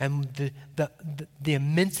 And the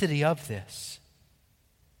immensity of this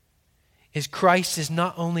is Christ is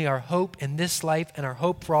not only our hope in this life and our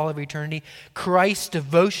hope for all of eternity. Christ's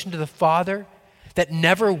devotion to the Father that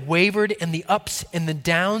never wavered in the ups and the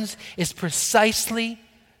downs is precisely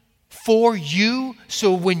for you.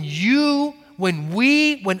 So when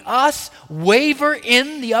us waver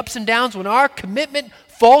in the ups and downs, when our commitment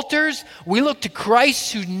falters, we look to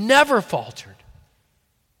Christ who never faltered.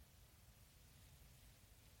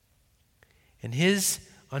 And his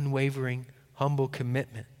unwavering, humble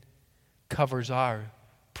commitment covers our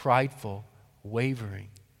prideful, wavering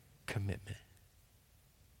commitment.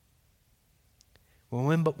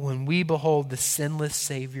 When we behold the sinless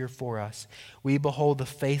Savior for us, we behold the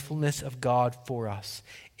faithfulness of God for us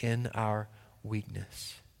in our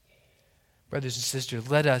weakness. Brothers and sisters,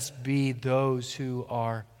 let us be those who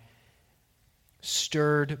are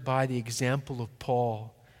stirred by the example of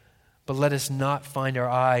Paul, but let us not find our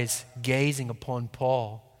eyes gazing upon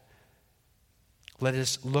Paul. Let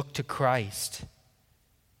us look to Christ,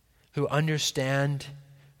 who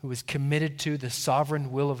is committed to the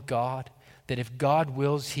sovereign will of God, that if God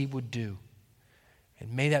wills, he would do.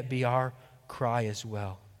 And may that be our cry as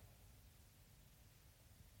well.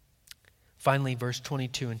 Finally, verse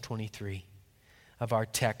 22 and 23 of our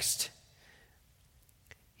text.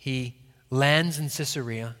 He lands in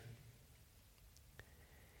Caesarea.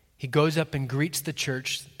 He goes up and greets the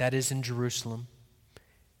church that is in Jerusalem.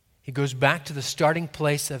 He goes back to the starting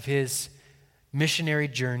place of his missionary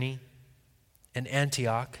journey in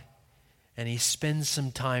Antioch, and he spends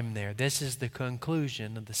some time there. This is the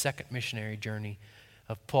conclusion of the second missionary journey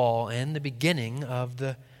of Paul and the beginning of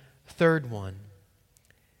the third one.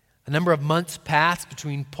 A number of months pass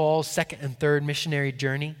between Paul's second and third missionary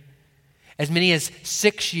journey. As many as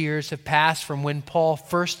 6 years have passed from when Paul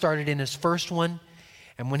first started in his first one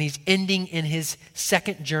and when he's ending in his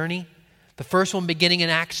second journey. The first one beginning in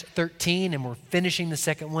Acts 13, and we're finishing the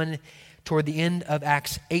second one toward the end of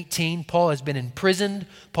Acts 18. Paul has been imprisoned.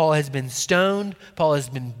 Paul has been stoned. Paul has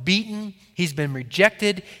been beaten. He's been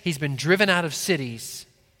rejected. He's been driven out of cities.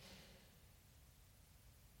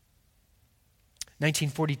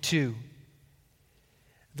 1942,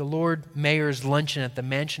 the Lord Mayor's luncheon at the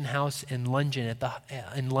Mansion House in London at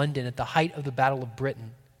the height of the Battle of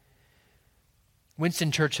Britain.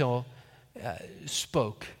 Winston Churchill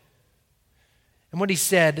spoke. And what he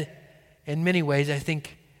said, in many ways, I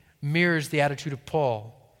think, mirrors the attitude of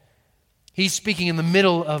Paul. He's speaking in the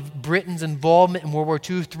middle of Britain's involvement in World War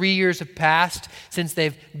II. 3 years have passed since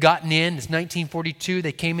they've gotten in. It's 1942.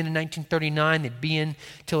 They came in 1939. They'd be in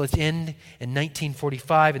till its end in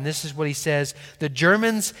 1945. And this is what he says. The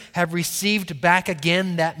Germans have received back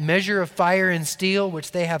again that measure of fire and steel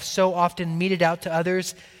which they have so often meted out to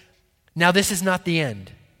others. Now, this is not the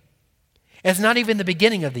end. It's not even the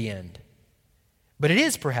beginning of the end. But it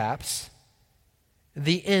is perhaps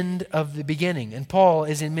the end of the beginning. And Paul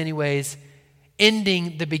is in many ways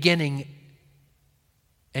ending the beginning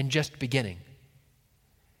and just beginning.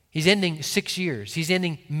 He's ending 6 years. He's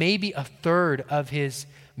ending maybe a third of his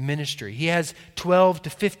ministry. He has 12 to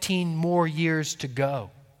 15 more years to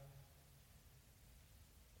go.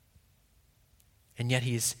 And yet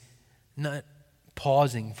he's not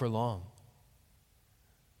pausing for long.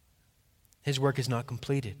 His work is not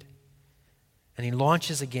completed. And he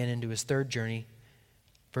launches again into his third journey,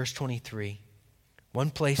 verse 23, one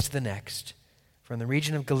place to the next, from the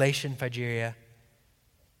region of Galatia and Phrygia,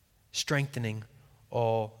 strengthening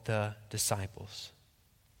all the disciples.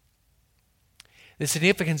 The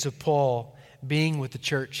significance of Paul being with the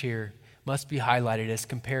church here must be highlighted as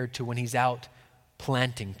compared to when he's out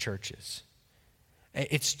planting churches.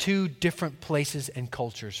 It's two different places and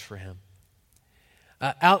cultures for him.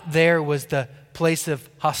 Out there was the place of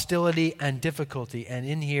hostility and difficulty, and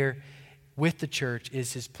in here with the church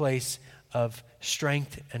is his place of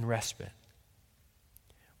strength and respite,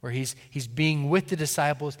 where he's being with the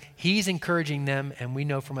disciples, he's encouraging them, and we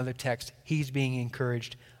know from other texts, he's being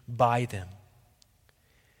encouraged by them.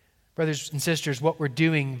 Brothers and sisters, what we're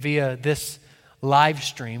doing via this live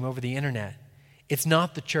stream over the internet, it's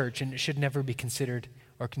not the church, and it should never be considered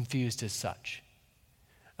or confused as such.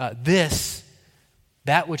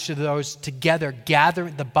 That which are those together,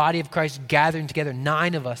 the body of Christ gathering together,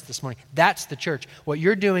 9 of us this morning, that's the church. What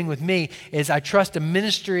you're doing with me is I trust a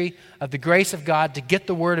ministry of the grace of God to get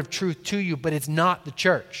the word of truth to you, but it's not the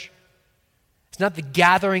church. It's not the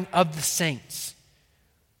gathering of the saints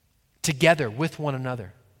together with one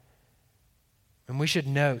another. And we should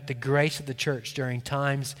note the grace of the church during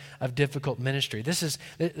times of difficult ministry.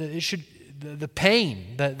 The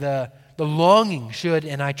pain, the longing should,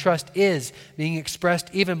 and I trust is, being expressed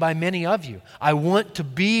even by many of you. I want to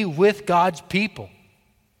be with God's people.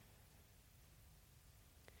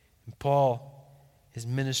 And Paul is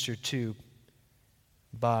ministered to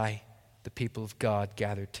by the people of God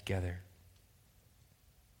gathered together.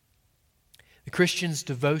 The Christian's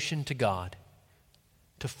devotion to God,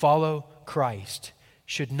 to follow Christ,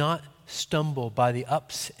 should not stumble by the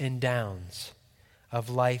ups and downs of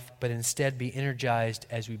life, but instead be energized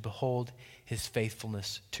as we behold his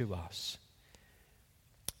faithfulness to us.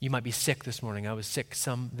 You might be sick this morning. I was sick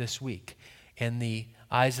some this week. In the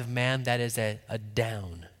eyes of man, that is a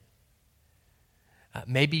down.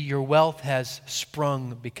 Maybe your wealth has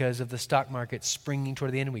sprung because of the stock market springing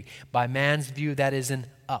toward the end of the week. By man's view, that is an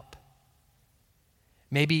up.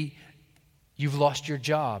 Maybe you've lost your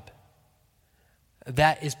job.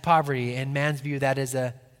 That is poverty. In man's view, that is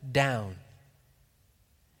a down.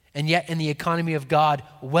 And yet in the economy of God,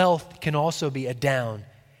 wealth can also be a down,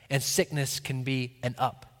 and sickness can be an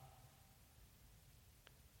up.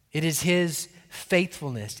 It is his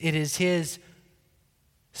faithfulness. It is his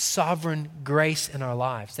sovereign grace in our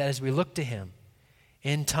lives that as we look to him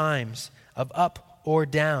in times of up or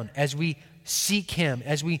down, as we seek him,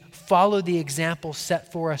 as we follow the example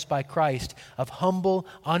set for us by Christ of humble,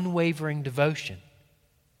 unwavering devotion,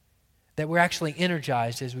 that we're actually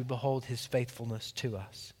energized as we behold his faithfulness to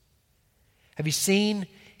us. Have you seen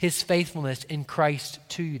his faithfulness in Christ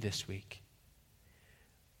to you this week?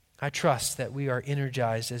 I trust that we are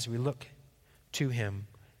energized as we look to him,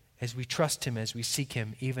 as we trust him, as we seek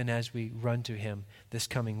him, even as we run to him this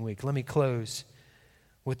coming week. Let me close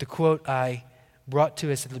with the quote I brought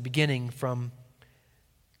to us at the beginning from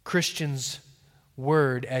Christian's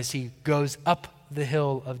word as he goes up the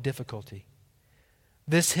hill of difficulty.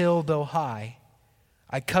 This hill, though high,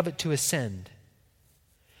 I covet to ascend.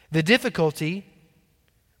 The difficulty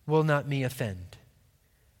will not me offend,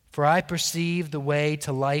 for I perceive the way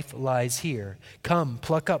to life lies here. Come,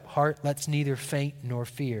 pluck up heart, let's neither faint nor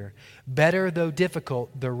fear. Better, though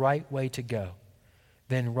difficult, the right way to go,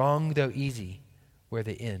 than wrong, though easy, where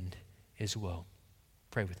the end is woe.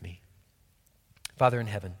 Pray with me. Father in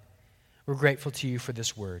heaven, we're grateful to you for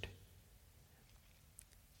this word.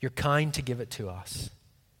 You're kind to give it to us.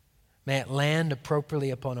 May it land appropriately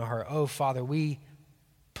upon our heart. Oh, Father, we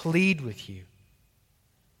plead with you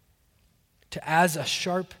to, as a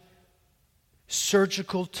sharp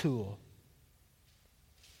surgical tool,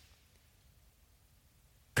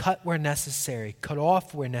 cut where necessary, cut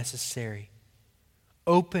off where necessary,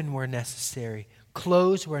 open where necessary,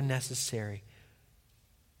 close where necessary,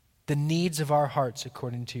 the needs of our hearts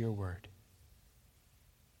according to your word.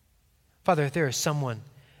 Father, if there is someone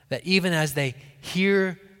that even as they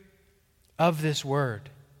hear of this word,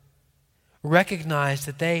 recognize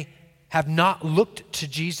that they have not looked to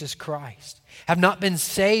Jesus Christ, have not been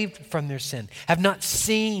saved from their sin, have not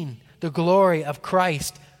seen the glory of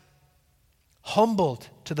Christ humbled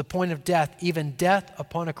to the point of death, even death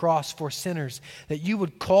upon a cross for sinners, that you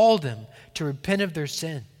would call them to repent of their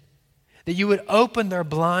sin, that you would open their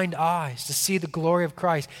blind eyes to see the glory of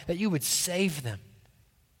Christ, that you would save them.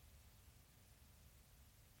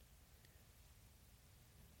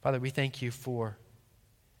 Father, we thank you for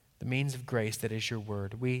the means of grace that is your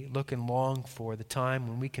word. We look and long for the time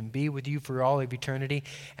when we can be with you for all of eternity,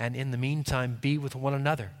 and in the meantime be with one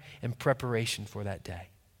another in preparation for that day.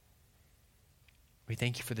 We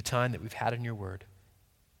thank you for the time that we've had in your word.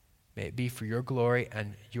 May it be for your glory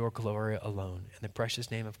and your glory alone. In the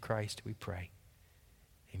precious name of Christ we pray.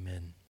 Amen.